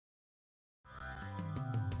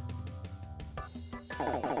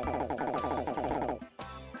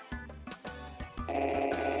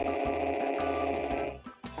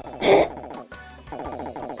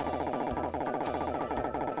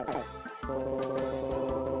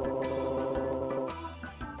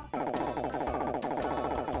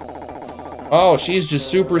Oh, she's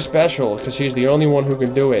just super special because she's the only one who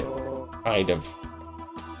can do it. Kind of.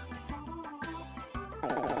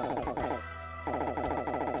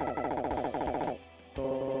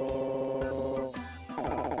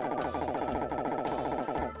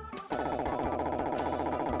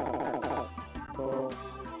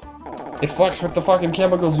 It fucks with the fucking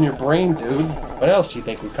chemicals in your brain, dude. What else do you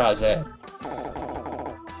think would cause that?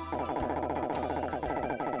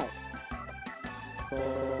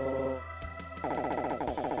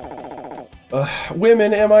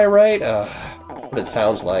 Women, am I right? What it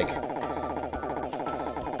sounds like.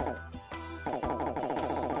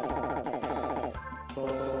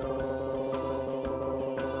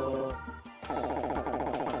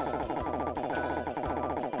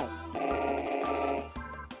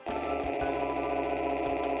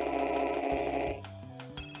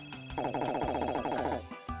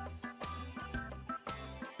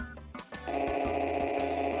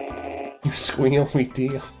 You squeal, we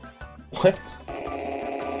deal. What?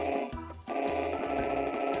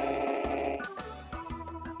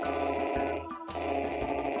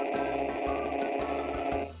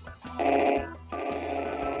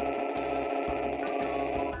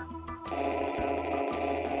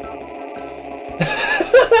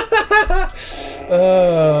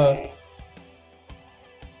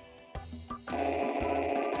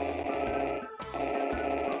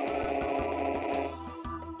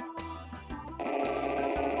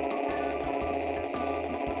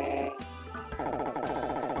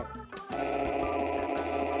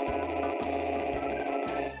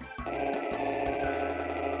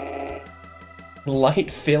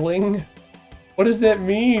 Light filling? What does that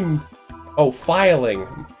mean? Oh, filing.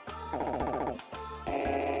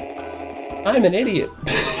 I'm an idiot.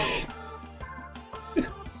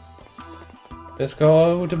 Let's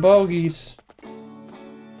go to bogeys.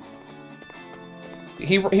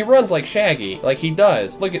 He runs like Shaggy, like he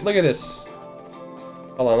does. Look at this.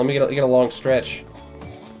 Hold on, let me get a long stretch.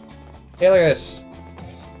 Hey, look at this.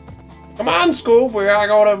 Come on, Scoop, we gotta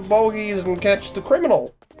go to bogeys and catch the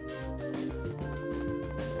criminal.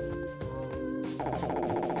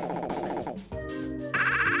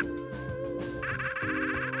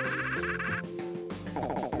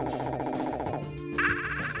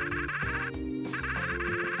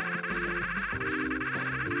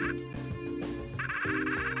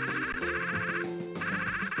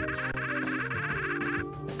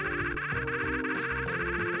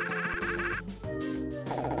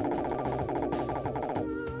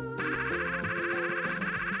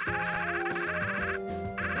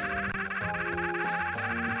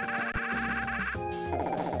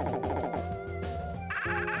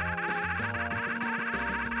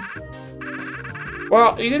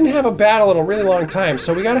 Well, you didn't have a battle in a really long time,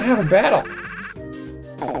 so we gotta have a battle.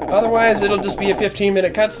 Otherwise, it'll just be a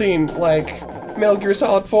 15-minute cutscene like Metal Gear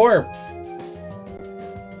Solid 4.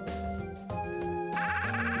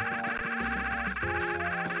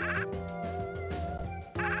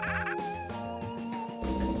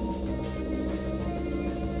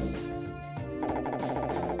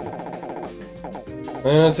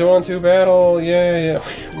 And it's a 1-2 battle, yeah.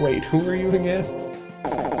 Wait, who are you again?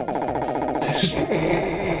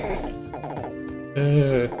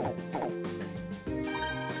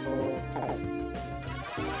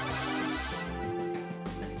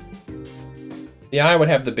 Yeah, I would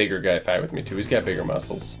have the bigger guy fight with me too. He's got bigger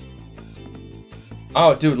muscles.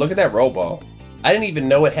 Oh, dude, look at that Robo. I didn't even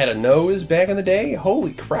know it had a nose back in the day.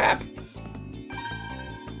 Holy crap.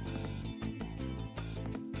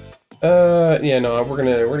 Yeah, no, we're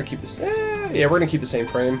gonna keep this. Yeah, we're gonna keep the same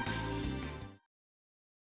frame.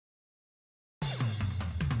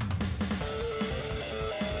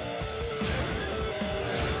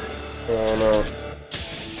 Oh no.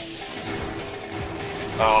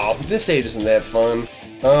 Oh, this stage isn't that fun.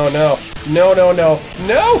 Oh no. No, no, no.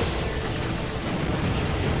 No!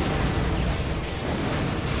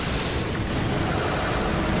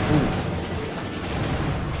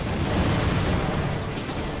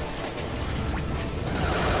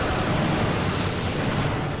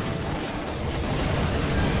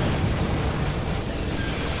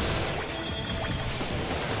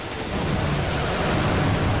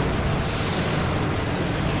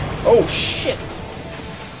 Oh shit!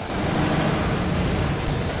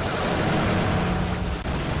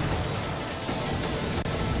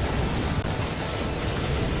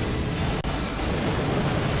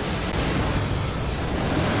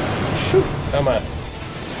 Come on.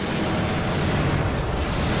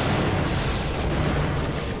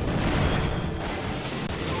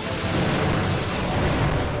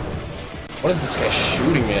 What is this guy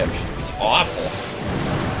shooting at me? It's awful.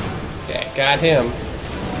 Okay, got him.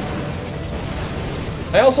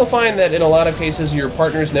 I also find that in a lot of cases, your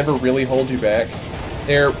partners never really hold you back.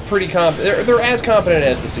 They're pretty they're as competent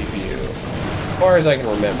as the CPU, as far as I can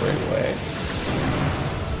remember, anyway.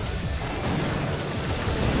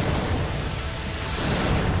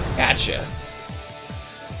 Gotcha.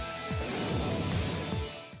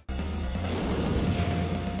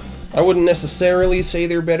 I wouldn't necessarily say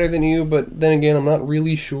they're better than you, but then again, I'm not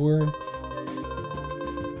really sure.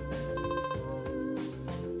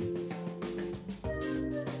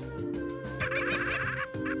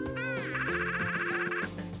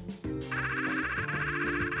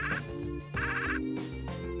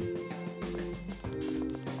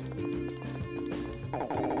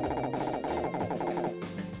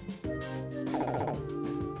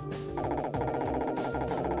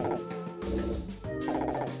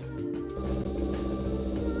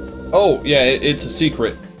 Oh, yeah, it's a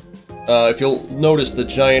secret. If you'll notice the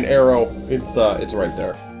giant arrow, it's right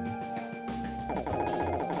there.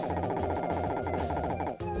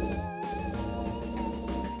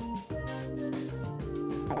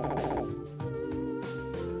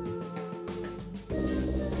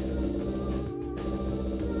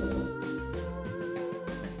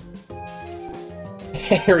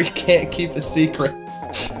 Harry can't keep a secret.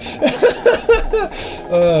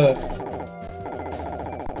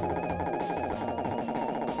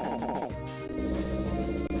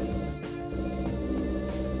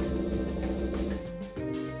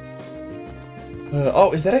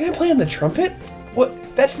 Oh, is that a guy playing the trumpet? What?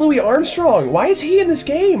 That's Louis Armstrong. Why is he in this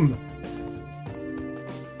game?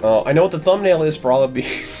 Oh, I know what the thumbnail is for all of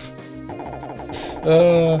these.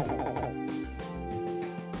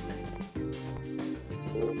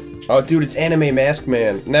 Oh, dude, it's Anime Mask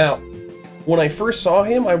Man. Now, when I first saw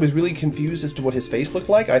him, I was really confused as to what his face looked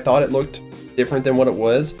like. I thought it looked different than what it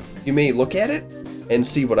was. You may look at it and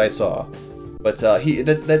see what I saw. But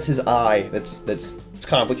that's his eye. It's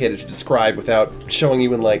complicated to describe without showing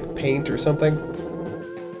you in, like, paint or something.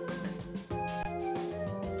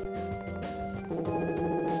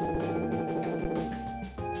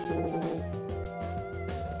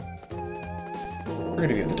 We're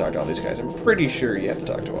gonna get to talk to all these guys. I'm pretty sure you have to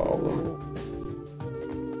talk to all of them.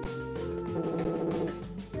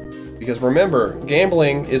 Because remember,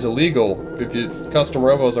 gambling is illegal if custom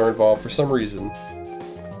robos are involved for some reason.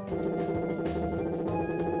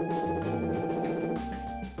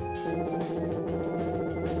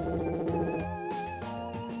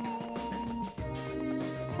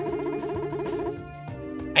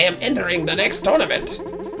 I am entering the next tournament!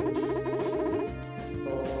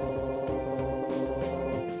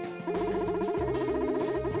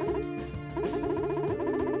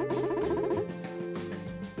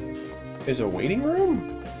 There's a waiting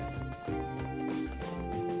room?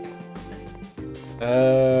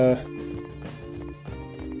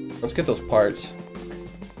 Let's get those parts.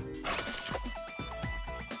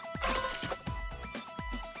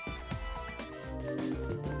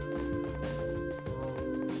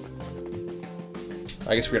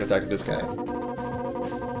 I guess we're gonna talk to this guy.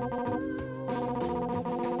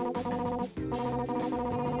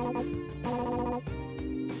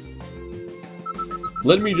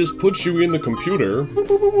 Let me just put you in the computer.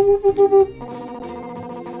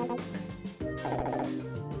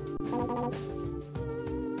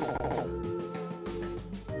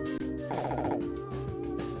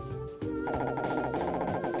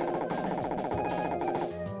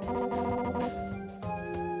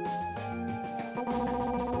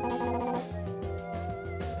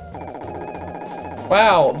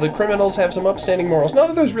 Wow, the criminals have some upstanding morals. Not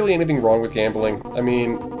that there's really anything wrong with gambling. I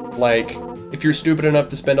mean, like, if you're stupid enough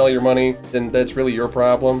to spend all your money, then that's really your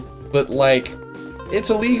problem. But, like, it's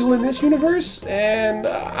illegal in this universe, and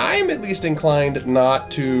I'm at least inclined not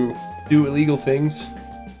to do illegal things.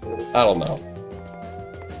 I don't know.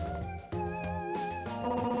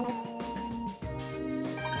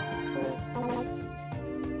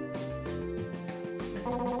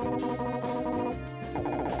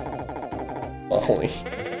 Ollie.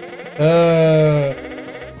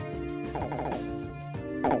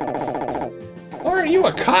 Aren't you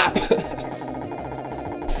a cop?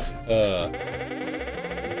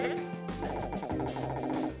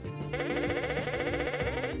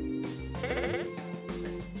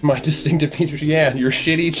 My distinctive features, yeah, your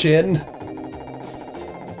shitty chin.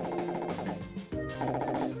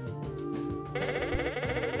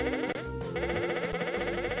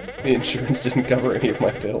 The insurance didn't cover any of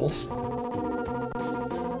my bills.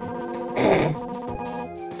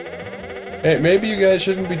 Hey, maybe you guys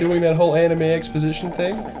shouldn't be doing that whole anime exposition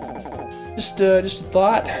thing. Just a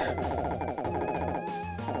thought.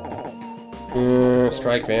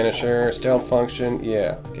 Strike Vanisher, stealth function,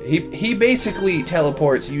 yeah. Okay. He basically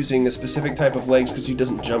teleports using a specific type of legs because he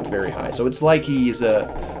doesn't jump very high. So it's like he's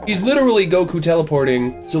literally Goku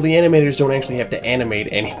teleporting, so the animators don't actually have to animate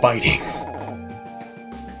any fighting.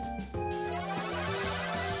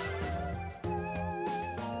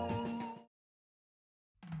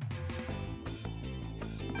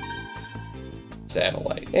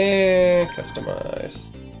 Satellite, and customize.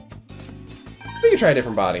 We can try a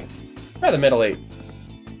different body. Try the Metal 8.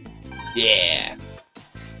 Yeah.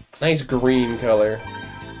 Nice green color.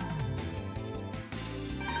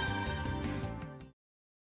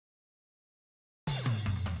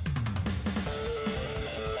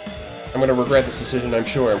 I'm gonna regret this decision, I'm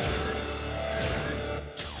sure.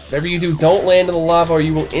 Whatever you do, don't land in the lava or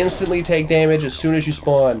you will instantly take damage as soon as you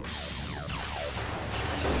spawn.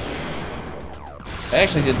 I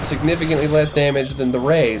actually did significantly less damage than the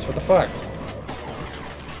rays. What the fuck?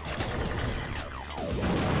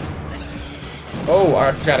 Oh,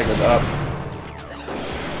 I forgot it goes up.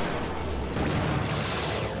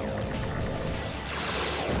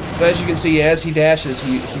 But as you can see, as he dashes,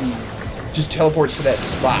 he just teleports to that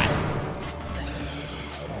spot.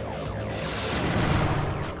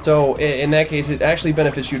 So in that case, it actually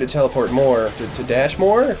benefits you to teleport more, to dash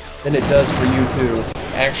more, than it does for you to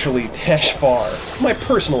actually dash far. My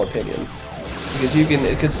personal opinion.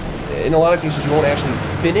 Because in a lot of cases you won't actually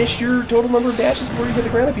finish your total number of dashes before you hit the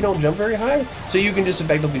ground if you don't jump very high. So you can just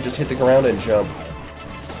effectively just hit the ground and jump.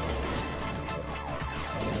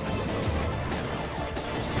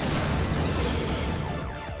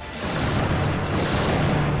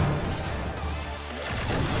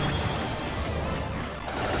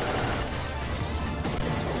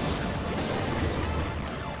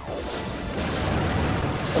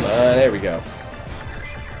 Come on, there we go.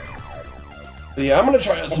 But yeah, I'm gonna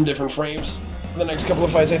try out some different frames for the next couple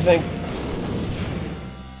of fights, I think.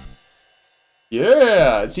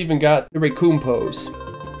 Yeah, it's even got the Raccoon pose.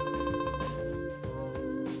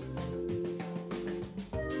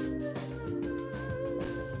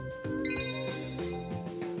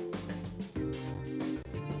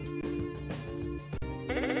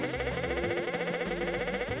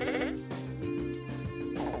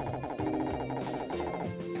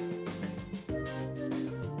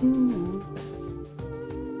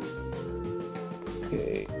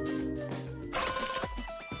 Okay.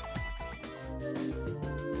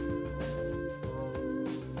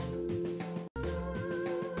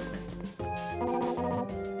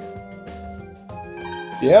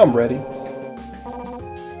 Yeah, I'm ready.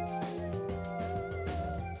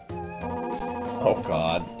 Oh,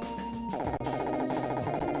 God.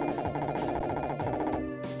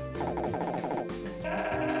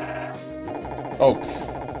 Oh,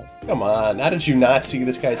 come on. How did you not see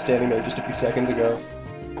this guy standing there just a few seconds ago?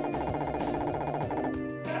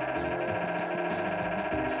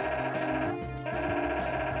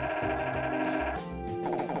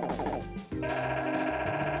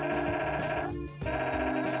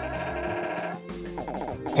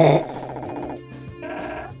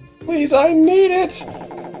 Please, I need it!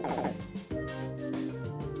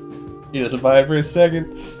 He doesn't buy it for a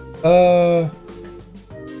second.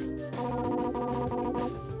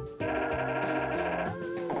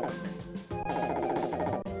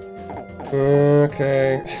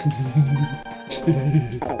 Okay.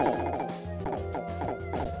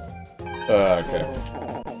 Okay.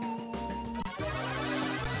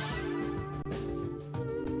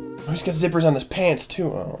 Oh, he's got zippers on his pants,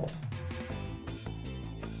 too. Oh.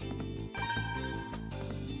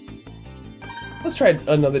 Let's try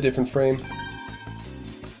another different frame.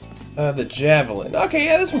 The Javelin. Okay,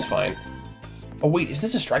 yeah, this one's fine. Oh, wait, is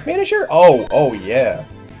this a Strike Vanisher? Oh, yeah.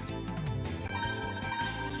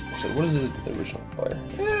 Actually, what is the original color?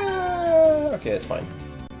 Okay, that's fine.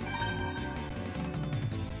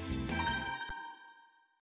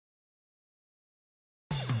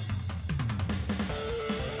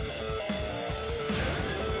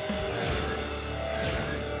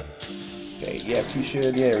 Okay, yeah, two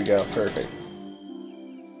should. Yeah, there we go. Perfect.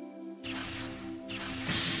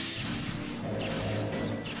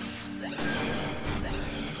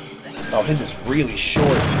 Oh, his is really short.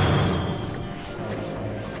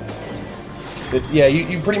 Yeah,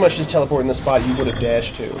 you pretty much just teleport in the spot you would have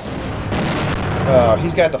dashed to.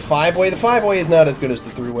 He's got the 5-way. The 5-way is not as good as the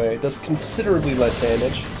 3-way. It does considerably less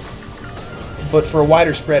damage. But for a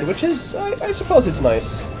wider spread, which is, I suppose it's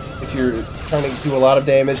nice if you're trying to do a lot of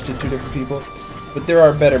damage to two different people. But there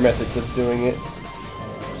are better methods of doing it.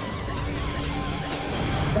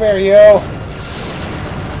 Come here, yo!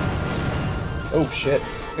 Oh, shit.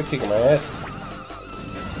 It's kicking my ass.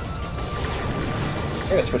 I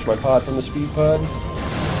gotta switch my pod from the speed pod.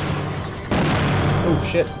 Oh,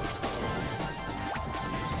 shit.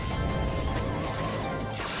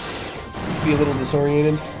 Be a little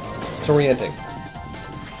disorienting.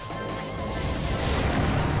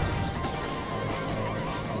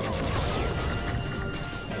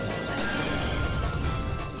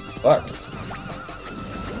 Fuck.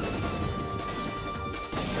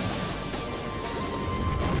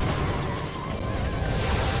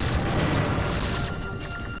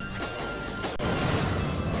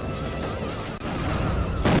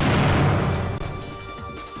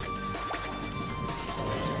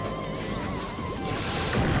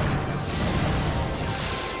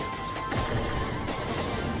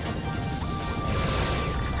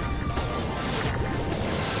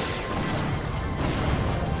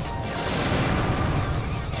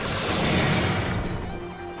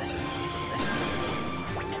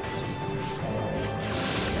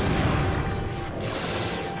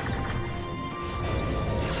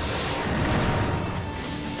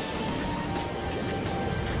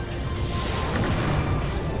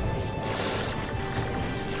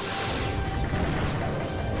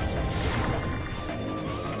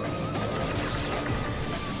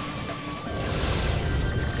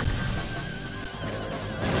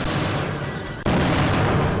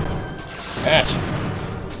 Catch.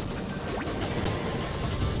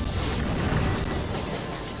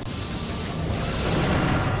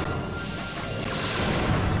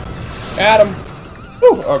 Got him.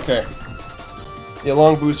 Whew, okay. Yeah,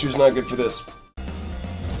 long booster's not good for this.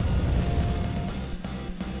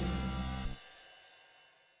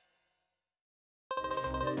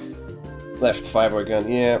 Left 5-0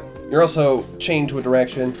 gun. Yeah. You're also chained to a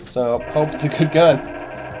direction, so hope it's a good gun.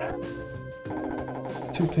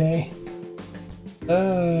 Toupee.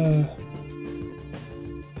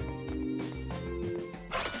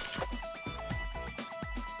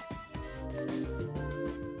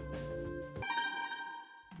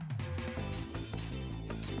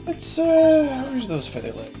 Let's, where's those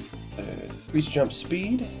feather legs? Increase jump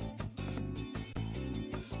speed.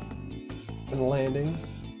 And landing.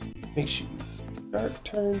 Makes you start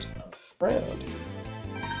turns around.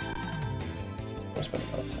 I'll spend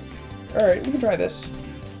a lot of time. Alright, we can try this.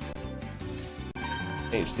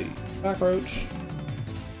 Change the cockroach.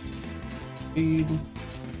 Speed.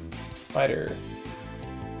 Fighter.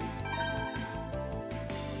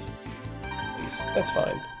 That's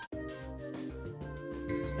fine.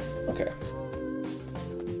 Okay.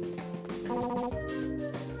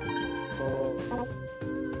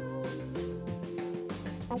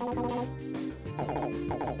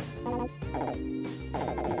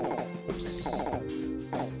 Oops.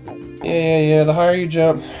 Yeah, the higher you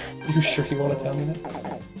jump. You sure you want to tell me that?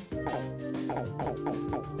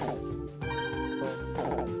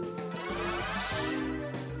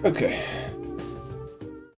 Okay.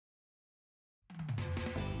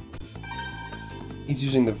 He's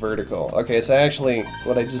using the vertical. Okay, so actually,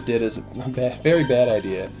 what I just did is a very bad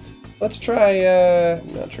idea. Let's try,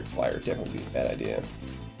 no, trick flyer, definitely be a bad idea.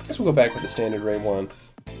 I guess we'll go back with the standard Ray 1.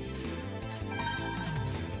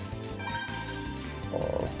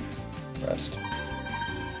 Oh, rest.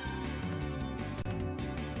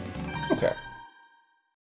 Okay.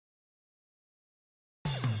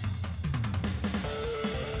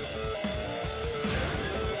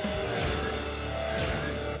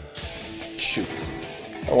 Shoot.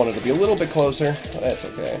 I wanted to be a little bit closer, but that's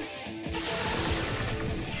okay.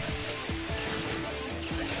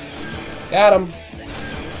 Got him!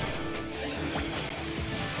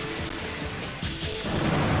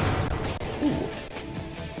 Ooh.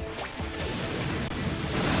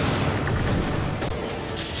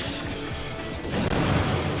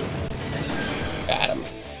 Got him.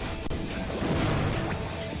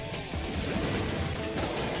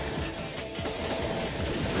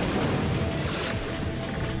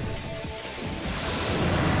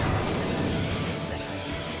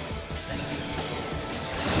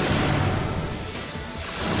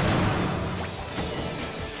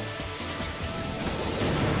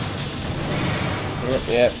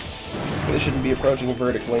 Yep. They shouldn't be approaching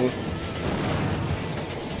vertically.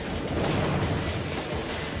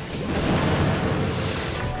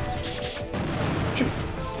 Shoot.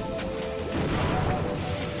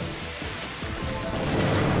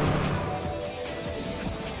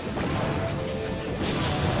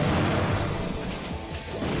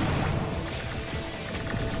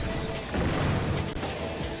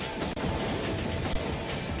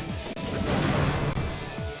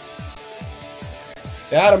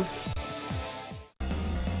 Got him.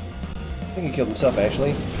 think he killed himself,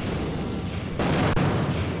 actually.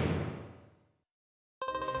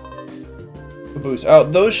 Caboose. Oh,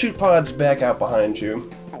 those shoot pods back out behind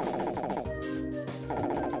you.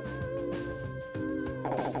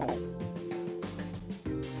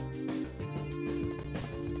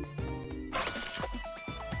 I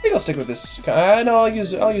think I'll stick with this. No, I'll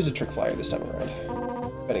use a trick flyer this time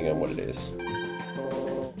around, depending on what it is.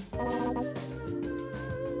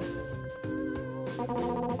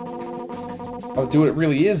 Oh, dude, it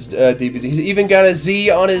really is DBZ. He's even got a Z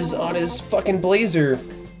on his fucking blazer.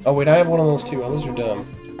 Oh wait, I have one of those too. Oh, those are dumb.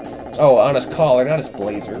 Oh, on his collar, not his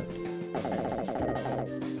blazer.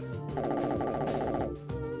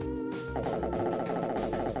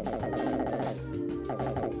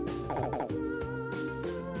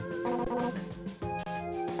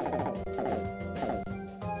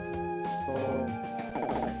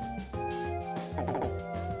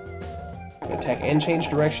 Attack and change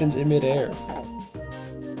directions in midair.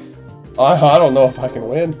 I don't know if I can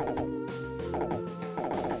win.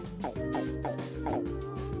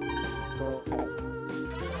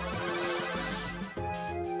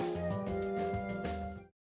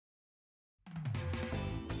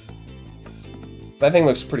 That thing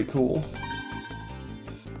looks pretty cool.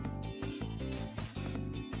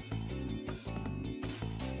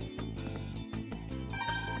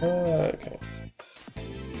 Okay.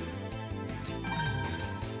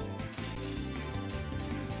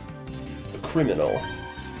 The criminal.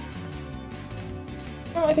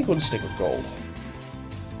 Oh, I think we'll just stick with gold.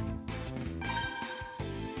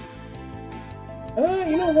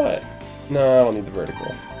 You know what? No, I don't need the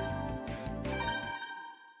vertical.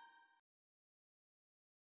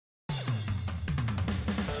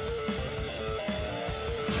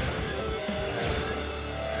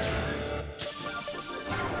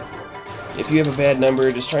 If you have a bad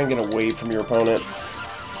number, just try and get away from your opponent.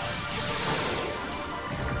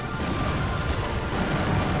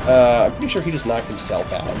 I'm pretty sure he just knocked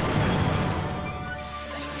himself out.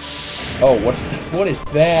 Oh, what is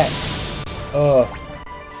that? Oh.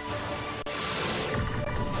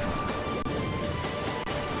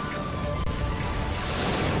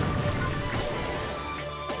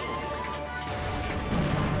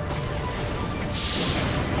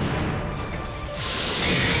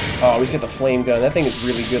 Oh, he's got the flame gun. That thing is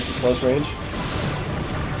really good for close range.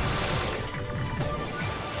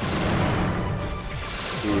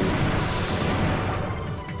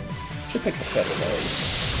 Should pick the feather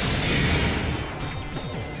nose.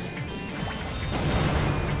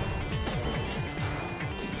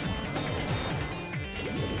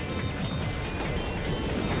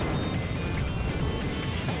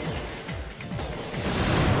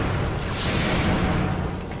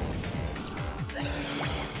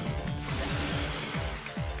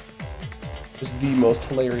 Just the most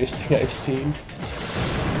hilarious thing I've seen.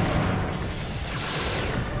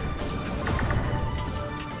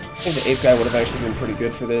 I think the ape guy would have actually been pretty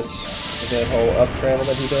good for this, with that whole up travel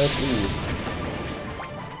that he does. Ooh.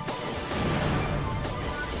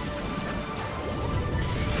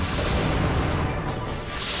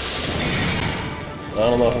 I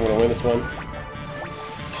don't know if I'm going to win this one.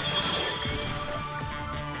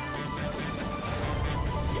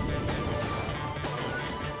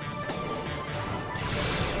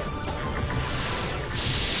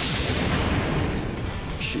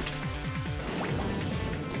 Shoot.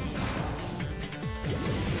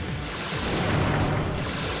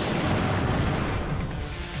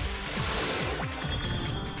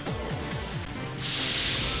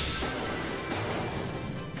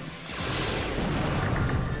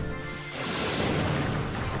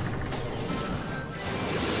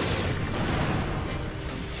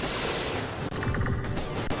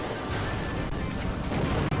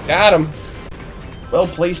 Got him! Well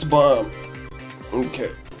placed bomb.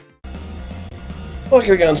 Okay. Oh, I could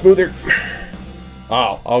have gone smoother.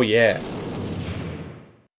 Oh yeah.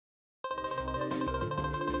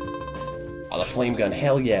 Oh, the flame gun,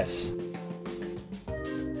 hell yes.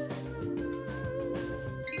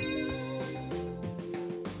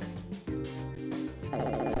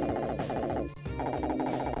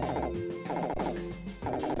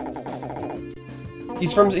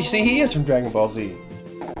 He's from, see, he is from Dragon Ball Z.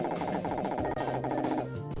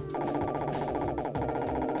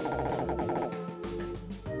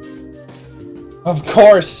 Of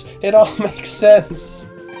course! It all makes sense!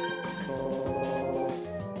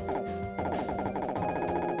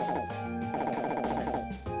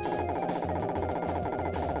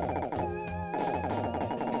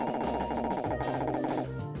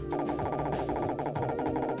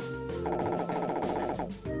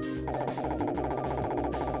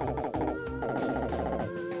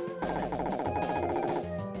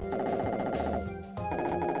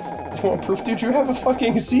 Well, proof, dude, you have a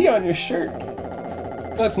fucking Z on your shirt.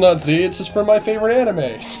 That's not Z, it's just from my favorite anime.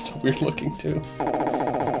 It's still weird looking, too.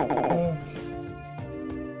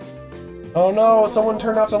 Oh no, someone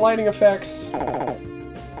turned off the lighting effects.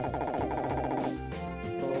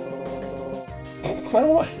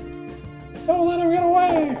 Don't let him get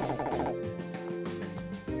away!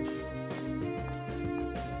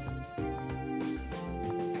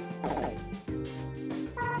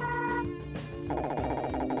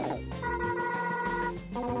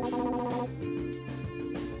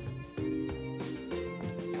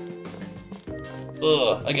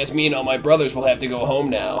 Ugh, I guess me and all my brothers will have to go home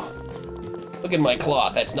now. Look at my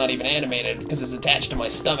cloth, that's not even animated, because it's attached to my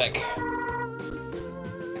stomach.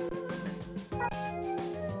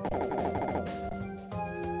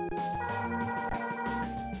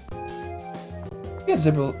 She has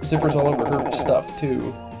zippers all over her stuff,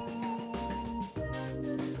 too.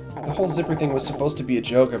 The whole zipper thing was supposed to be a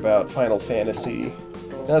joke about Final Fantasy.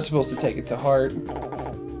 Not supposed to take it to heart.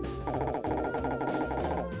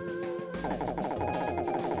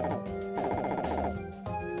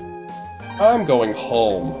 I'm going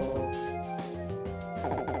home.